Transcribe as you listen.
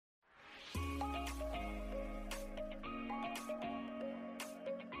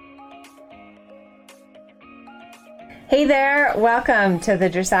Hey there, welcome to the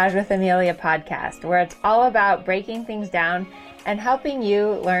Dressage with Amelia podcast, where it's all about breaking things down and helping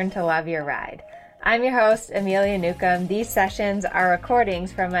you learn to love your ride. I'm your host, Amelia Newcomb. These sessions are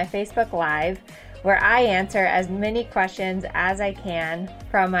recordings from my Facebook Live, where I answer as many questions as I can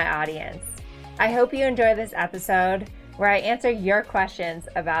from my audience. I hope you enjoy this episode where I answer your questions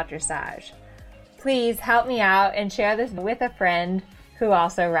about dressage. Please help me out and share this with a friend who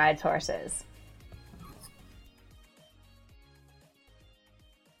also rides horses.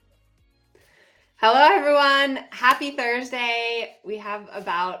 Hello, everyone. Happy Thursday. We have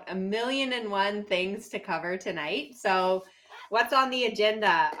about 1,000,001 things to cover tonight. So what's on the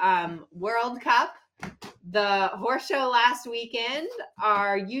agenda? World Cup, the horse show last weekend,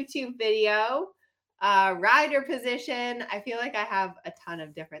 our YouTube video, rider position. I feel like I have a ton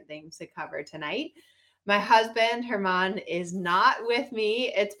of different things to cover tonight. My husband, Herman, is not with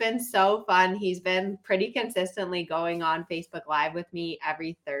me. It's been so fun. He's been pretty consistently going on Facebook Live with me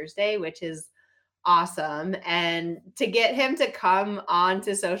every Thursday, which is awesome. And to get him to come on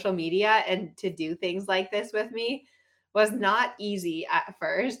to social media and to do things like this with me was not easy at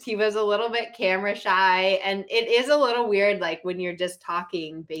first. He was a little bit camera shy, and it is a little weird, like when you're just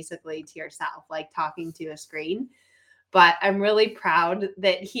talking basically to yourself, like talking to a screen. But I'm really proud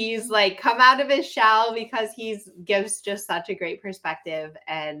that he's like come out of his shell, because gives just such a great perspective,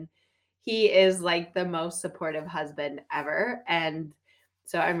 and he is like the most supportive husband ever. And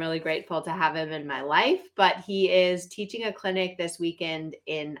so I'm really grateful to have him in my life. But he is teaching a clinic this weekend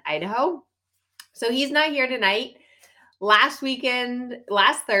in Idaho, so he's not here tonight. Last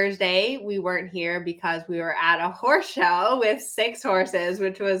Thursday, we weren't here because we were at a horse show with 6 horses,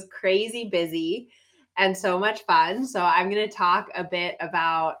 which was crazy busy and so much fun. So I'm going to talk a bit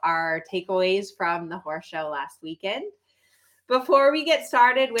about our takeaways from the horse show last weekend. Before we get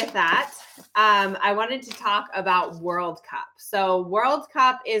started with that, I wanted to talk about World Cup. So World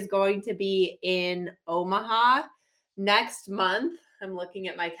Cup is going to be in Omaha next month. I'm looking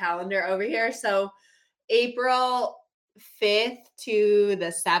at my calendar over here. So April 5th to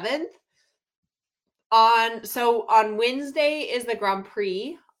the 7th. On Wednesday is the Grand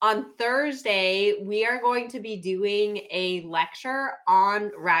Prix. On Thursday, we are going to be doing a lecture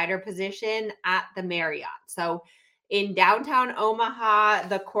on rider position at the Marriott. So in downtown Omaha,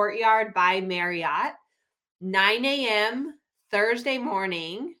 the Courtyard by Marriott, 9 a.m. Thursday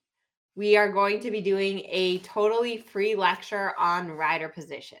morning, we are going to be doing a totally free lecture on rider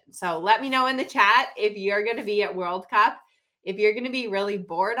position. So let me know in the chat if you're going to be at World Cup. If you're going to be really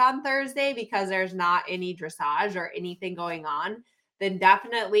bored on Thursday because there's not any dressage or anything going on, then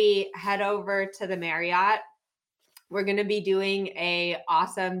definitely head over to the Marriott. We're going to be doing an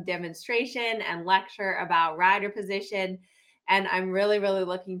awesome demonstration and lecture about rider position. And I'm really, really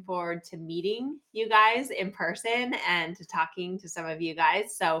looking forward to meeting you guys in person and to talking to some of you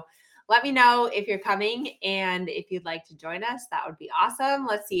guys. So let me know if you're coming, and if you'd like to join us, that would be awesome.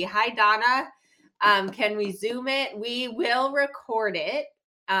 Let's see. Hi, Donna. Can we Zoom it? We will record it,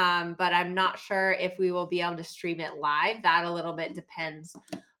 but I'm not sure if we will be able to stream it live. That a little bit depends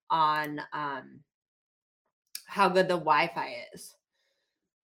on how good the Wi-Fi is.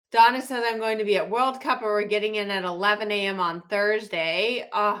 Donna says I'm going to be at World Cup, or we're getting in at 11 a.m. on Thursday.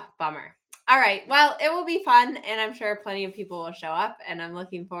 Oh, bummer. All right. Well, it will be fun, and I'm sure plenty of people will show up, and I'm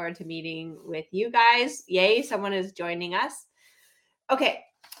looking forward to meeting with you guys. Yay, someone is joining us. Okay.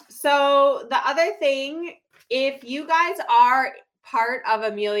 So the other thing, if you guys are part of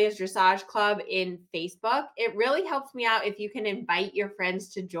Amelia's Dressage Club in Facebook, it really helps me out if you can invite your friends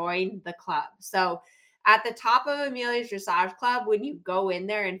to join the club. So at the top of Amelia's Dressage Club, when you go in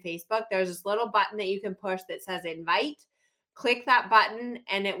there in Facebook, there's this little button that you can push that says invite. Click that button,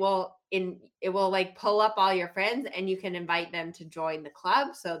 and it will like pull up all your friends, and you can invite them to join the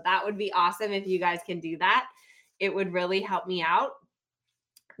club. So that would be awesome if you guys can do that. It would really help me out.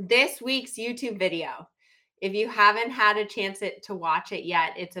 This week's YouTube video, if you haven't had a chance to watch it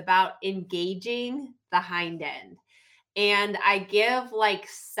yet, it's about engaging the hind end. And I give like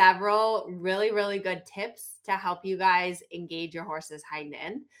several really, really good tips to help you guys engage your horse's hind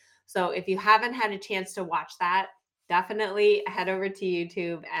end. So if you haven't had a chance to watch that, definitely head over to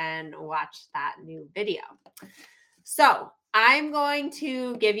YouTube and watch that new video. So I'm going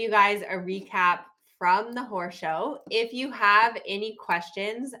to give you guys a recap from the horse show. If you have any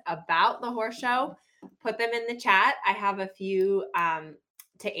questions about the horse show, put them in the chat. I have a few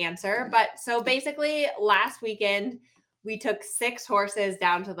to answer. But so basically last weekend, we took 6 horses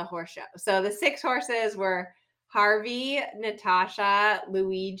down to the horse show. So the 6 horses were Harvey, Natasha,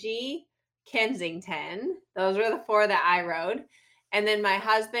 Luigi, Kensington. Those were the 4 that I rode. And then my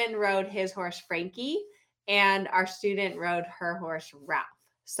husband rode his horse, Frankie. and our student rode her horse, Ralph.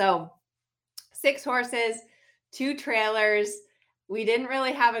 So 6 horses, 2 trailers. We didn't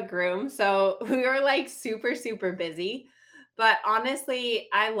really have a groom, so we were like super, super busy. But honestly,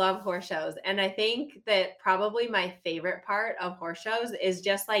 I love horse shows. And I think that probably my favorite part of horse shows is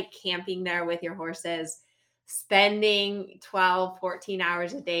just like camping there with your horses, spending 12, 14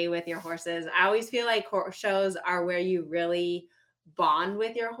 hours a day with your horses. I always feel like horse shows are where you really bond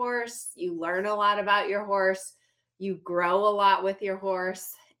with your horse. You learn a lot about your horse, you grow a lot with your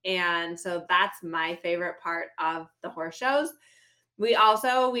horse. And so that's my favorite part of the horse shows. We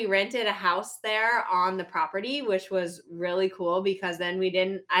rented a house there on the property, which was really cool because then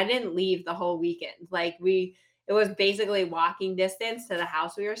I didn't leave the whole weekend. It was basically walking distance to the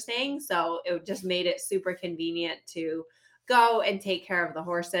house we were staying. So it just made it super convenient to go and take care of the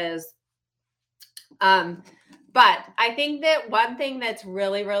horses. But I think that one thing that's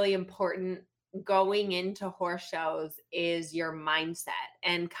really, really important going into horse shows is your mindset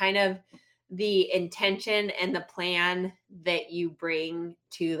and kind of the intention and the plan that you bring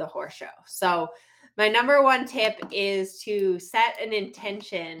to the horse show. So, my number one tip is to set an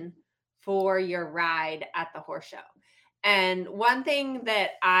intention for your ride at the horse show. And one thing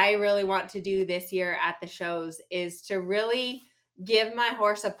that I really want to do this year at the shows is to really give my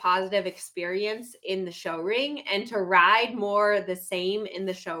horse a positive experience in the show ring and to ride more the same in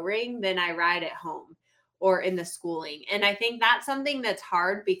the show ring than I ride at home or in the schooling. And I think that's something that's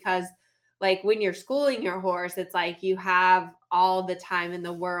hard because like when you're schooling your horse, it's like you have all the time in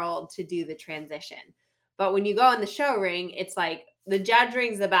the world to do the transition. But when you go in the show ring, it's like the judge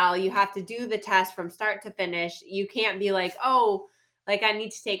rings the bell. You have to do the test from start to finish. You can't be like, oh, like I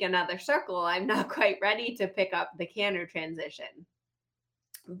need to take another circle. I'm not quite ready to pick up the canter transition.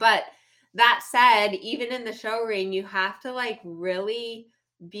 But that said, even in the show ring, you have to like really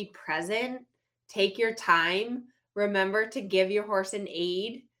be present, take your time, remember to give your horse an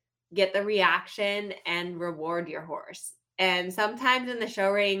aid, get the reaction, and reward your horse. And sometimes in the show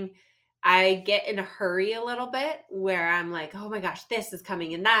ring, I get in a hurry a little bit where I'm like, oh my gosh, this is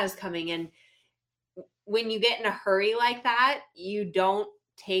coming and that is coming. And when you get in a hurry like that, you don't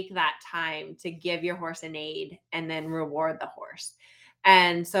take that time to give your horse an aid and then reward the horse.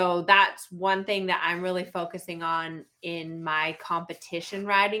 And so that's one thing that I'm really focusing on in my competition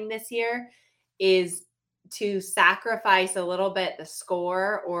riding this year is to sacrifice a little bit the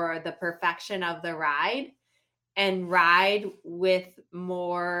score or the perfection of the ride and ride with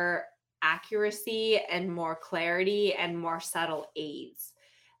more accuracy and more clarity and more subtle aids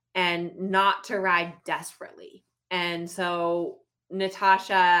and not to ride desperately. And so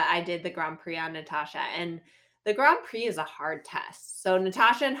Natasha, I did the Grand Prix on Natasha, and the Grand Prix is a hard test. So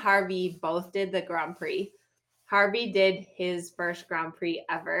Natasha and Harvey both did the Grand Prix. Harvey did his first Grand Prix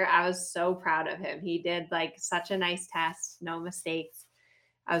ever. I was so proud of him. He did like such a nice test, no mistakes.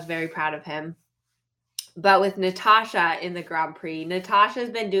 I was very proud of him. But with Natasha in the Grand Prix, Natasha's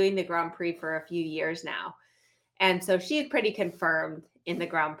been doing the Grand Prix for a few years now. And so she's pretty confirmed in the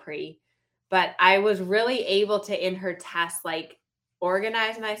Grand Prix. But I was really able to, in her test, like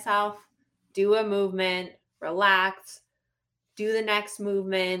organize myself, do a movement, relax, do the next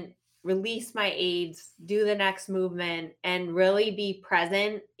movement, release my aids, do the next movement, and really be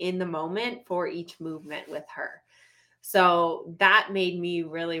present in the moment for each movement with her. So that made me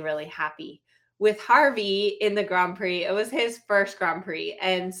really, really happy. With Harvey in the Grand Prix, it was his first Grand Prix.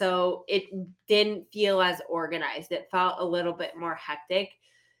 And so it didn't feel as organized. It felt a little bit more hectic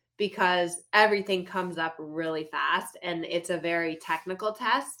because everything comes up really fast and it's a very technical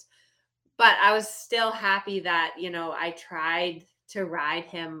test. But I was still happy that, I tried to ride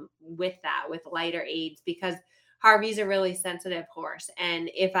him with that, with lighter aids, because Harvey's a really sensitive horse.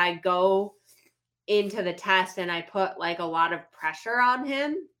 And if I go into the test and I put like a lot of pressure on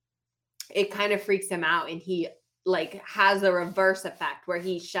him, it kind of freaks him out and he like has a reverse effect where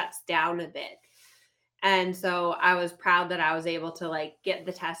he shuts down a bit. And so I was proud that I was able to like get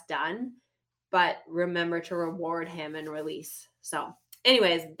the test done, but remember to reward him and release. So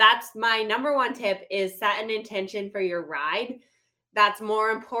anyways, that's my number one tip is set an intention for your ride. That's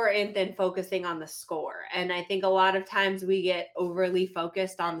more important than focusing on the score. And I think a lot of times we get overly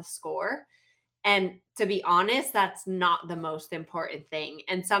focused on the score. And to be honest, that's not the most important thing.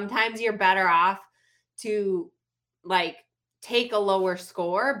 And sometimes you're better off to like take a lower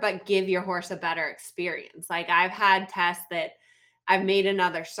score, but give your horse a better experience. Like I've had tests that I've made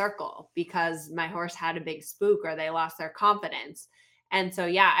another circle because my horse had a big spook or they lost their confidence. And so,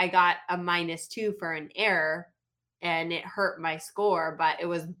 yeah, I got a -2 for an error and it hurt my score, but it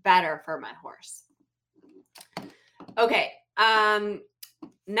was better for my horse. Okay.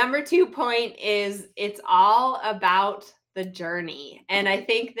 Number 2 point is it's all about the journey. And I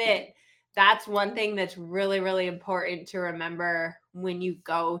think that that's one thing that's really, really important to remember when you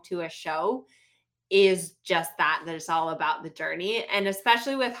go to a show is just that it's all about the journey. And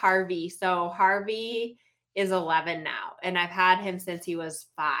especially with Harvey. So Harvey is 11 now, and I've had him since he was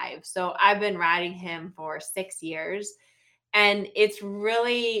 5. So I've been riding him for 6 years. And it's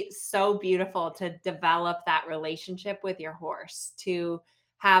really so beautiful to develop that relationship with your horse, to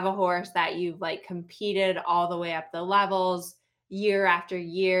have a horse that you've like competed all the way up the levels year after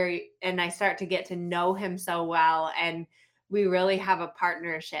year. And I start to get to know him so well. And we really have a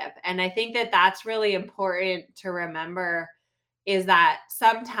partnership. And I think that that's really important to remember is that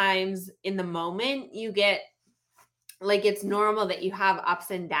sometimes in the moment you get like it's normal that you have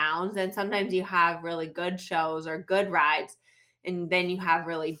ups and downs, and sometimes you have really good shows or good rides, and then you have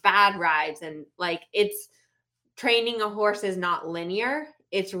really bad rides. And like it's training a horse is not linear,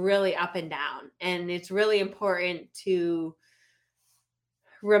 it's really up and down. And it's really important to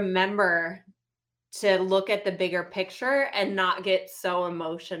remember to look at the bigger picture and not get so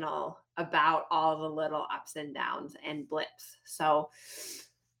emotional about all the little ups and downs and blips. So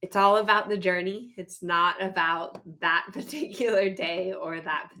it's all about the journey. It's not about that particular day or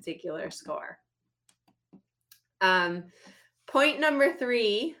that particular score. Point number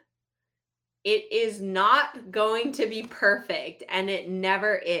 3, it is not going to be perfect, and it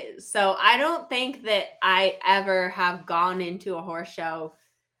never is. So I don't think that I ever have gone into a horse show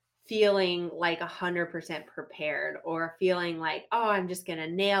feeling like 100% prepared or feeling like, oh, I'm just going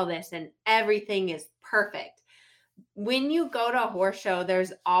to nail this and everything is perfect. When you go to a horse show,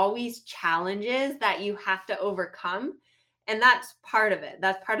 there's always challenges that you have to overcome. And that's part of it.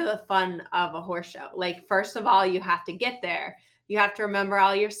 That's part of the fun of a horse show. Like, first of all, you have to get there. You have to remember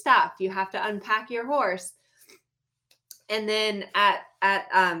all your stuff. You have to unpack your horse. And then at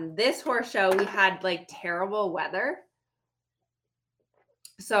this horse show, we had like terrible weather.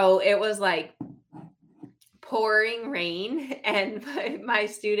 So it was like pouring rain, and my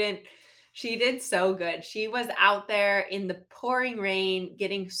student, she did so good. She was out there in the pouring rain,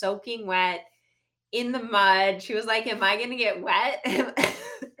 getting soaking wet in the mud. She was like, am I going to get wet?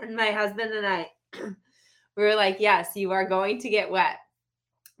 And my husband and I, we were like, yes, you are going to get wet.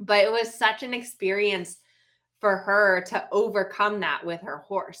 But it was such an experience for her to overcome that with her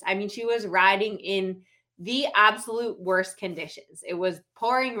horse. I mean, she was riding in the absolute worst conditions. It was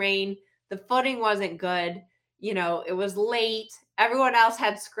pouring rain. The footing wasn't good. You know, it was late. Everyone else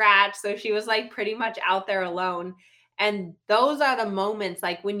had scratched. So she was like pretty much out there alone. And those are the moments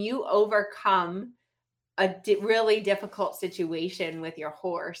like when you overcome a really difficult situation with your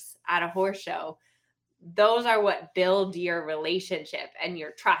horse at a horse show, those are what build your relationship and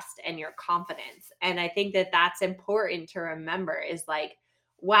your trust and your confidence. And I think that that's important to remember is like,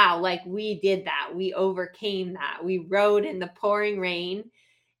 wow, like we did that. We overcame that. We rode in the pouring rain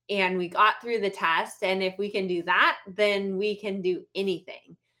and we got through the test. And if we can do that, then we can do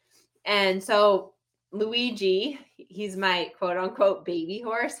anything. And so Luigi, he's my quote unquote baby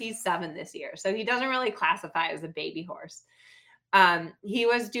horse. He's 7 this year. So he doesn't really classify as a baby horse. He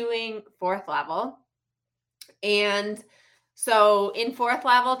was doing 4th level. And so in 4th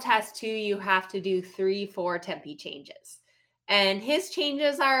level test 2, you have to do 3-4 tempi changes. And his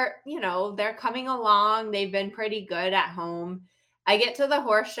changes are, you know, they're coming along. They've been pretty good at home. I get to the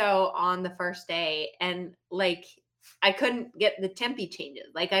horse show on the first day and like I couldn't get the tempi changes.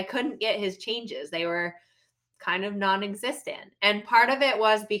 Like I couldn't get his changes. They were kind of non-existent. And part of it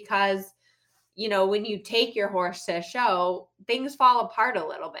was because, you know, when you take your horse to a show, things fall apart a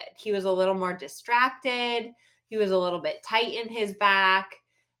little bit. He was a little more distracted. He was a little bit tight in his back.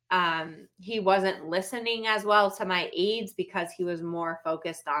 He wasn't listening as well to my aids because he was more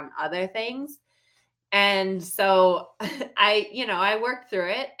focused on other things. And so I worked through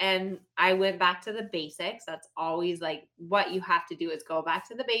it and I went back to the basics. That's always like what you have to do is go back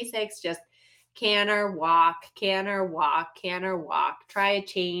to the basics. Just canter, walk, try a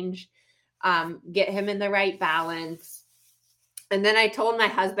change, get him in the right balance. And then I told my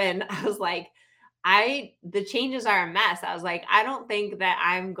husband, I was like, the changes are a mess. I was like, I don't think that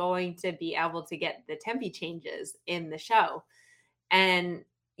I'm going to be able to get the tempi changes in the show. And,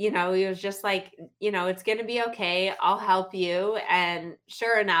 you know, he was just like, you know, it's going to be okay. I'll help you. And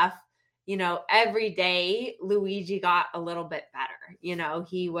sure enough, you know, every day Luigi got a little bit better. You know,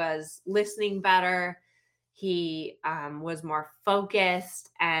 he was listening better. He was more focused.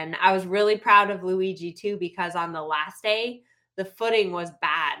 And I was really proud of Luigi too, because on the last day, the footing was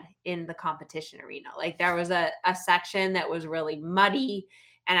bad in the competition arena. Like there was a section that was really muddy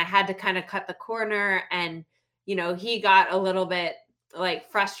and I had to kind of cut the corner and, you know, he got a little bit like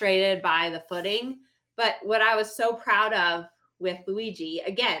frustrated by the footing. But what I was so proud of with Luigi,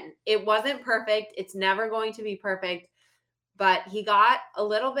 again, it wasn't perfect. It's never going to be perfect, but he got a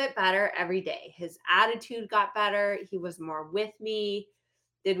little bit better every day. His attitude got better. He was more with me.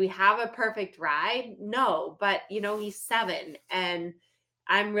 Did we have a perfect ride? No, but he's 7, and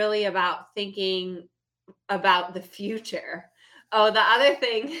I'm really about thinking about the future. Oh, the other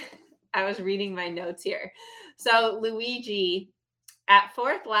thing, I was reading my notes here. So Luigi, at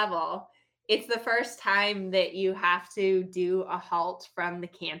 4th level, it's the first time that you have to do a halt from the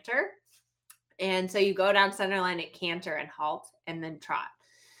canter. And so you go down center line at canter and halt and then trot.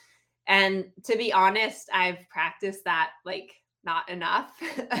 And to be honest, I've practiced that like not enough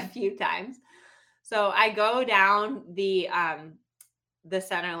a few times. So I go down the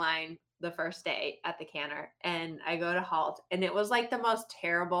center line the first day at the canter, and I go to halt, and it was like the most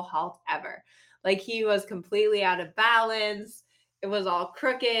terrible halt ever. Like, he was completely out of balance. It was all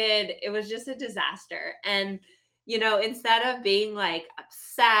crooked. It was just a disaster. And instead of being like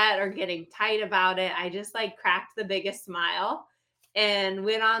upset or getting tight about it, I just like cracked the biggest smile and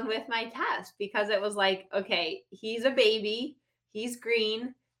went on with my test, because it was like, okay, he's a baby, he's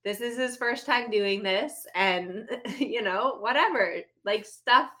green, this is his first time doing this, and whatever, like,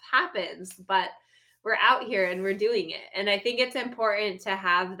 stuff happens, but we're out here and we're doing it. And I think it's important to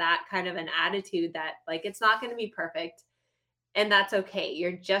have that kind of an attitude that, like, it's not going to be perfect, and that's okay.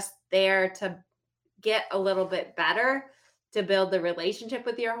 You're just there to get a little bit better, to build the relationship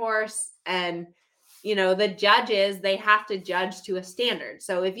with your horse. And the judges, they have to judge to a standard.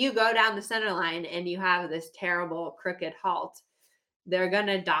 So if you go down the center line and you have this terrible crooked halt, they're going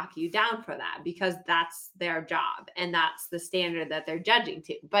to dock you down for that, because that's their job and that's the standard that they're judging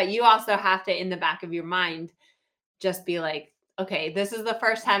to. But you also have to, in the back of your mind, just be like, okay, this is the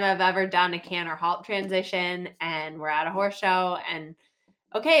first time I've ever done a canter halt transition, and we're at a horse show, and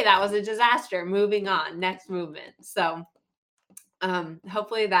okay, that was a disaster. Moving on, next movement. So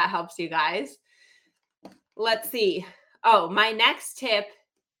hopefully that helps you guys. Let's see. Oh, my next tip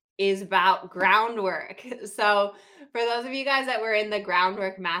is about groundwork. So for those of you guys that were in the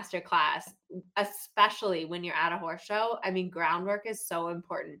groundwork masterclass, especially when you're at a horse show, I mean, groundwork is so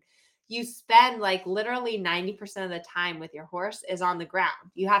important. You spend like literally 90% of the time with your horse is on the ground.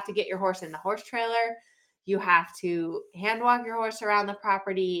 You have to get your horse in the horse trailer. You have to hand walk your horse around the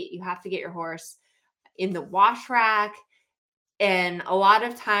property. You have to get your horse in the wash rack. And a lot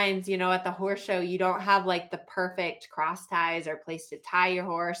of times, at the horse show, you don't have like the perfect cross ties or place to tie your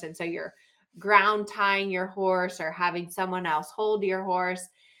horse. And so you're ground tying your horse or having someone else hold your horse.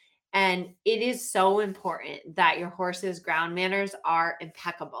 And it is so important that your horse's ground manners are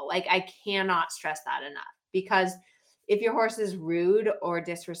impeccable. Like, I cannot stress that enough, because if your horse is rude or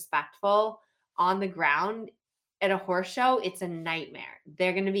disrespectful on the ground at a horse show, it's a nightmare.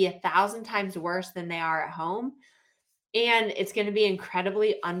 They're going to be 1,000 times worse than they are at home. And it's going to be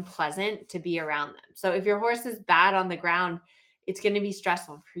incredibly unpleasant to be around them. So if your horse is bad on the ground, it's going to be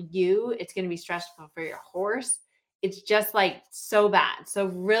stressful for you. It's going to be stressful for your horse. It's just like so bad. So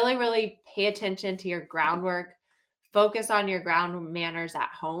really, really pay attention to your groundwork. Focus on your ground manners at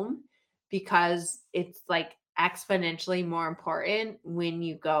home, because it's like exponentially more important when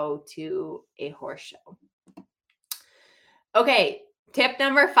you go to a horse show. Okay, tip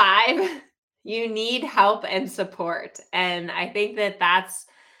number 5. You need help and support. And I think that that's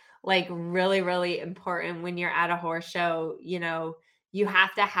like really, really important when you're at a horse show. You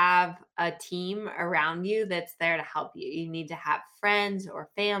have to have a team around you that's there to help you. You need to have friends or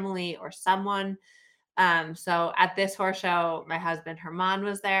family or someone. So at this horse show, my husband Herman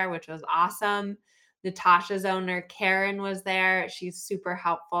was there, which was awesome. Natasha's owner, Karen, was there. She's super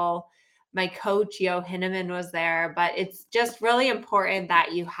helpful. My coach, Yo Hinneman, was there. But it's just really important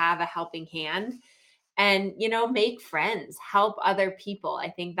that you have a helping hand and, make friends, help other people. I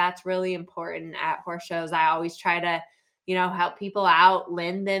think that's really important at horse shows. I always try to, help people out,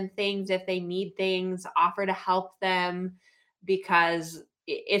 lend them things if they need things, offer to help them, because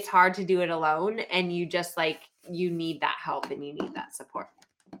it's hard to do it alone. And you just you need that help and you need that support.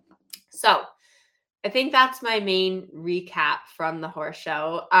 So I think that's my main recap from the horse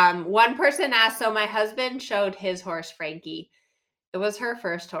show. One person asked, so my husband showed his horse, Frankie. It was her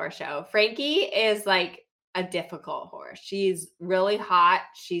first horse show. Frankie is like a difficult horse. She's really hot.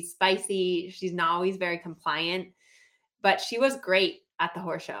 She's spicy. She's not always very compliant, but she was great at the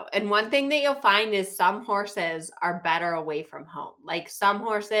horse show. And one thing that you'll find is some horses are better away from home. Like, some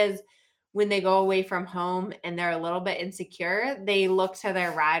horses, when they go away from home and they're a little bit insecure, they look to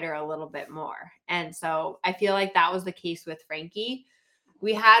their rider a little bit more. And so I feel like that was the case with Frankie.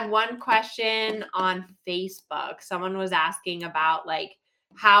 We had one question on Facebook. Someone was asking about like,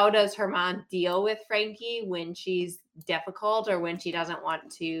 how does her mom deal with Frankie when she's difficult or when she doesn't want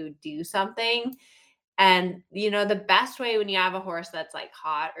to do something? And, the best way when you have a horse that's like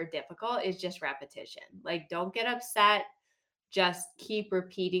hot or difficult is just repetition. Like, don't get upset. Just keep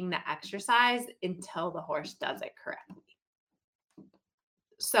repeating the exercise until the horse does it correctly.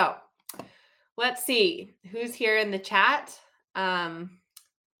 So let's see who's here in the chat.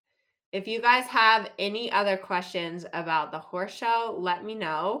 If you guys have any other questions about the horse show, let me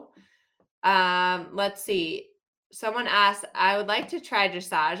know. Let's see. Someone asked, I would like to try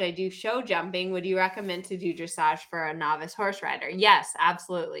dressage. I do show jumping. Would you recommend to do dressage for a novice horse rider? Yes,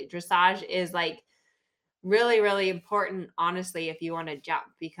 absolutely. Dressage is like really, really important, honestly, if you want to jump,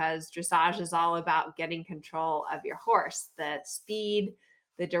 because dressage is all about getting control of your horse, the speed,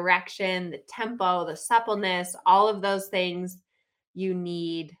 the direction, the tempo, the suppleness, all of those things you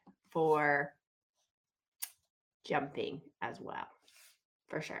need for jumping as well,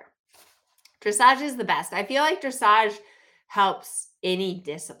 for sure. Dressage is the best. I feel like dressage helps any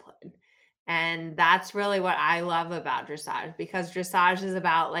discipline. And that's really what I love about dressage, because dressage is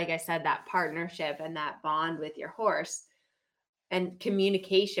about, like I said, that partnership and that bond with your horse and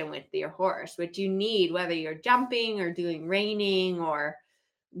communication with your horse, which you need whether you're jumping or doing reining or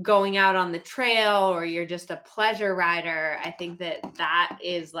going out on the trail or you're just a pleasure rider. I think that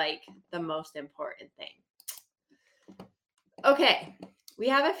is like the most important thing. Okay, we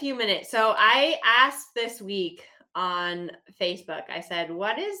have a few minutes. So I asked this week on Facebook, I said,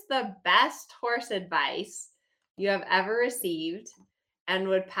 what is the best horse advice you have ever received and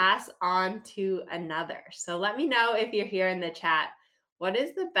would pass on to another? So let me know if you're here in the chat. What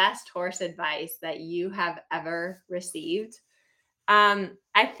is the best horse advice that you have ever received?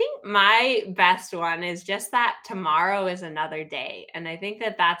 I think my best one is just that tomorrow is another day. And I think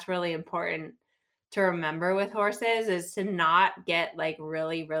that that's really important to remember with horses, is to not get like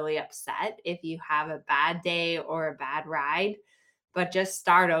really, really upset if you have a bad day or a bad ride, but just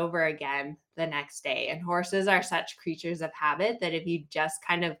start over again the next day. And horses are such creatures of habit that if you just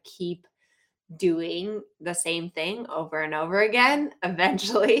kind of keep doing the same thing over and over again,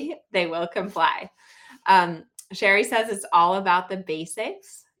 eventually they will comply. Sherry says it's all about the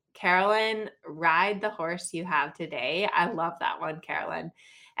basics. Carolyn, ride the horse you have today. I love that one, Carolyn.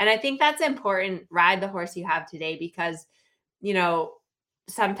 And I think that's important. Ride the horse you have today, because,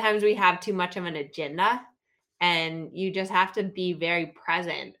 sometimes we have too much of an agenda and you just have to be very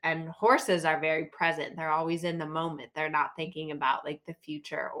present. And horses are very present. They're always in the moment. They're not thinking about like the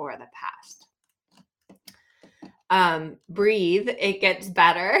future or the past. Breathe. It gets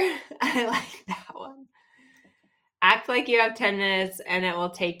better. I like that one. Act like you have 10 minutes and it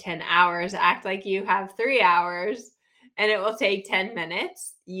will take 10 hours. Act like you have 3 hours and it will take 10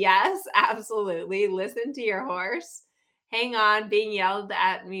 minutes. Yes, absolutely. Listen to your horse. Hang on. Being yelled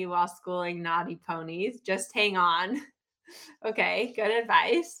at me while schooling naughty ponies. Just hang on. Okay, good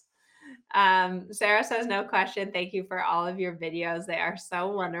advice. Sarah says, no question. Thank you for all of your videos. They are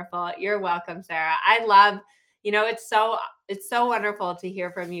so wonderful. You're welcome, Sarah. I love, it's so wonderful to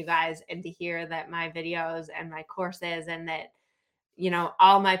hear from you guys and to hear that my videos and my courses and that,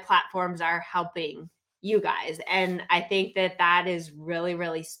 all my platforms are helping you guys. And I think that that is really,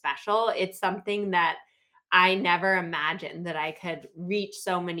 really special. It's something that I never imagined that I could reach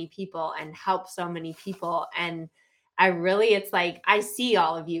so many people and help so many people. And it's like, I see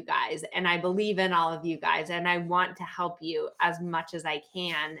all of you guys and I believe in all of you guys and I want to help you as much as I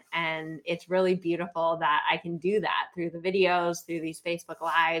can. And it's really beautiful that I can do that through the videos, through these Facebook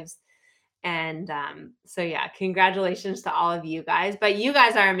Lives. And so, yeah, congratulations to all of you guys. But you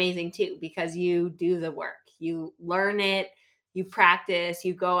guys are amazing too, because you do the work. You learn it, you practice,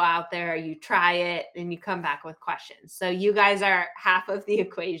 you go out there, you try it, and you come back with questions. So you guys are half of the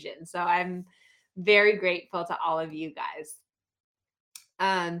equation. So I'm very grateful to all of you guys.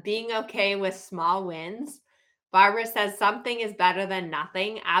 Being okay with small wins. Barbara says something is better than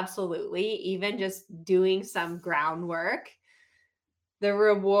nothing. Absolutely. Even just doing some groundwork. The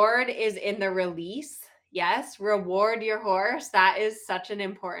reward is in the release. Yes, reward your horse. That is such an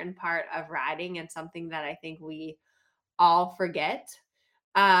important part of riding and something that I think we all forget.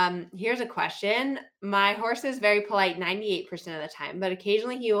 Here's a question. My horse is very polite 98% of the time, but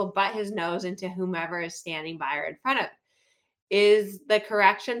occasionally he will butt his nose into whomever is standing by or in front of him. Is the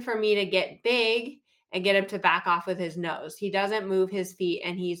correction for me to get big and get him to back off with his nose? He doesn't move his feet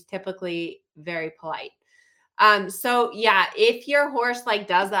and he's typically very polite. So yeah, if your horse like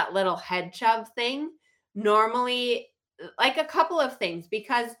does that little head shove thing, normally like a couple of things,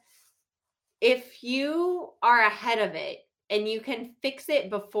 because if you are ahead of it and you can fix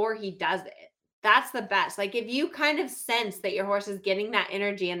it before he does it. That's the best. Like if you kind of sense that your horse is getting that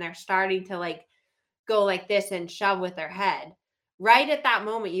energy and they're starting to like go like this and shove with their head, right at that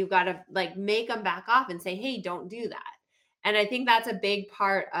moment, you've got to like make them back off and say, hey, don't do that. And I think that's a big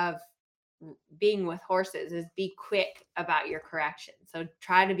part of being with horses is be quick about your correction. So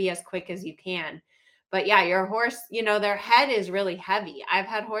try to be as quick as you can. But yeah, your horse, their head is really heavy. I've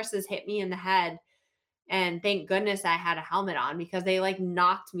had horses hit me in the head, and thank goodness I had a helmet on because they like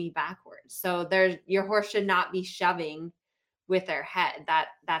knocked me backwards. So your horse should not be shoving with their head.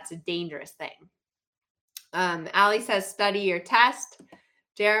 That's a dangerous thing. Allie says, study your test.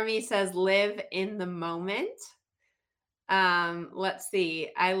 Jeremy says, live in the moment. Let's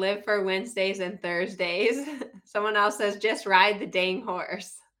see. I live for Wednesdays and Thursdays. Someone else says, just ride the dang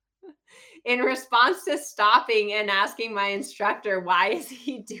horse. In response to stopping and asking my instructor, why is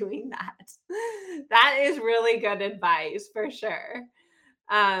he doing that? That is really good advice for sure.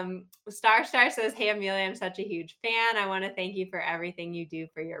 Star says, hey, Amelia, I'm such a huge fan. I want to thank you for everything you do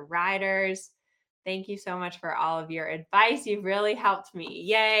for your riders. Thank you so much for all of your advice. You've really helped me.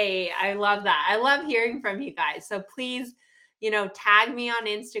 Yay. I love that. I love hearing from you guys. So please, tag me on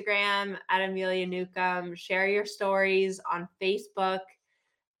Instagram at Amelia Newcomb. Share your stories on Facebook.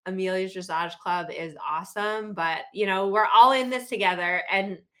 Amelia's Dressage Club is awesome, but we're all in this together.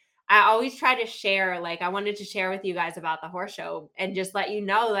 And I always try to share, I wanted to share with you guys about the horse show and just let you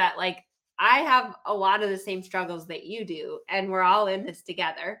know that I have a lot of the same struggles that you do, and we're all in this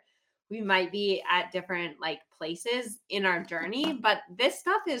together. We might be at different places in our journey, but this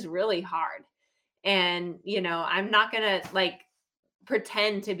stuff is really hard. And, I'm not going to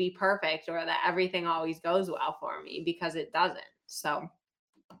pretend to be perfect or that everything always goes well for me because it doesn't. So,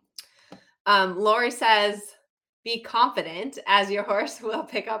 Lori says, be confident as your horse will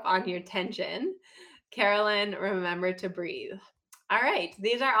pick up on your tension. Carolyn, remember to breathe. All right.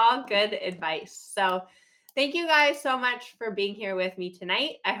 These are all good advice. So thank you guys so much for being here with me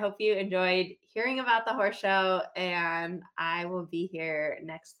tonight. I hope you enjoyed hearing about the horse show, and I will be here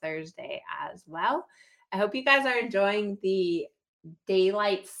next Thursday as well. I hope you guys are enjoying the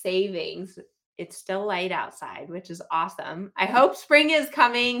daylight savings. It's still light outside, which is awesome. I hope spring is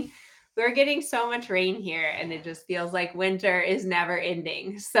coming. We're getting so much rain here, and it just feels like winter is never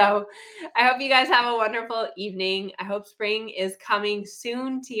ending. So I hope you guys have a wonderful evening. I hope spring is coming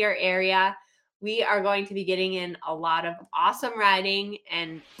soon to your area. We are going to be getting in a lot of awesome riding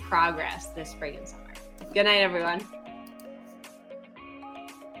and progress this spring and summer. Good night, everyone.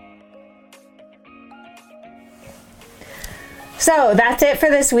 So that's it for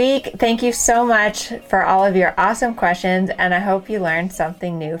this week. Thank you so much for all of your awesome questions, and I hope you learned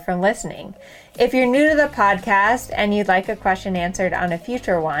something new from listening. If you're new to the podcast and you'd like a question answered on a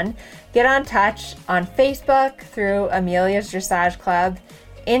future one, get in touch on Facebook through Amelia's Dressage Club,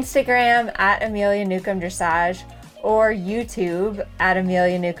 Instagram at Amelia Newcomb Dressage, or YouTube at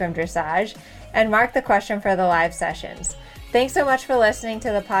Amelia Newcomb Dressage, and mark the question for the live sessions. Thanks so much for listening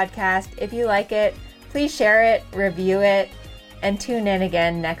to the podcast. If you like it, please share it, review it, and tune in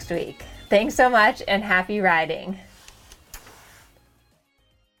again next week. Thanks so much, and happy riding.